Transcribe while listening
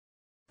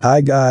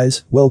Hi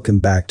guys, welcome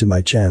back to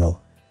my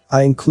channel.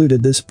 I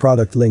included this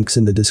product links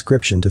in the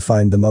description to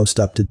find the most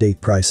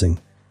up-to-date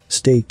pricing.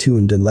 Stay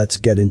tuned and let's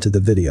get into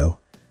the video.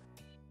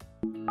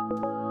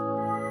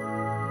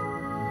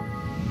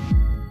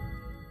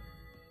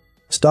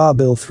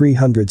 STA-BIL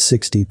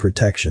 360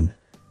 protection.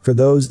 For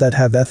those that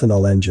have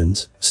ethanol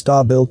engines,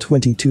 STA-BIL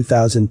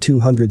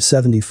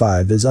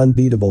 22275 is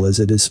unbeatable as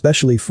it is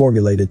specially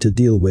formulated to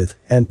deal with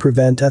and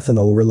prevent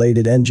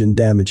ethanol-related engine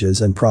damages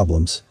and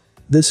problems.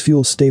 This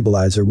fuel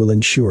stabilizer will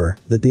ensure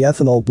that the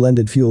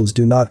ethanol-blended fuels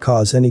do not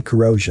cause any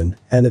corrosion,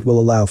 and it will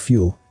allow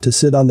fuel to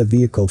sit on the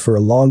vehicle for a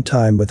long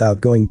time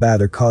without going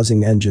bad or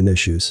causing engine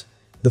issues.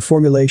 The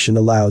formulation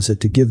allows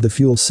it to give the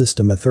fuel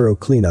system a thorough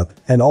cleanup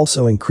and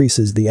also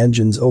increases the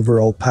engine's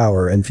overall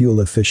power and fuel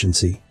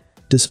efficiency.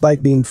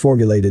 Despite being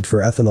formulated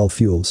for ethanol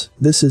fuels,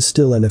 this is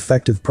still an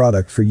effective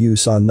product for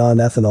use on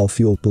non-ethanol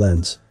fuel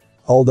blends.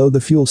 Although the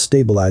fuel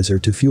stabilizer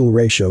to fuel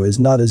ratio is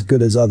not as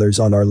good as others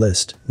on our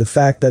list, the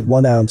fact that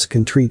 1 ounce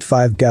can treat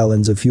 5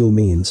 gallons of fuel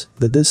means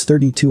that this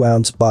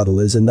 32-ounce bottle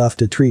is enough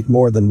to treat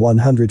more than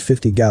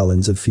 150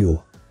 gallons of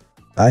fuel.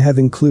 I have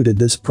included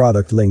this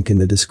product link in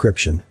the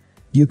description.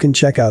 You can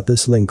check out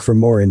this link for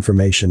more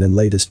information and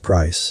latest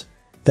price.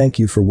 Thank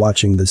you for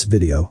watching this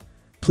video.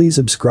 Please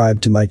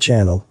subscribe to my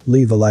channel,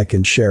 leave a like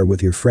and share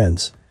with your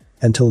friends.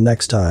 Until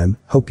next time,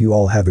 hope you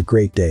all have a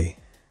great day.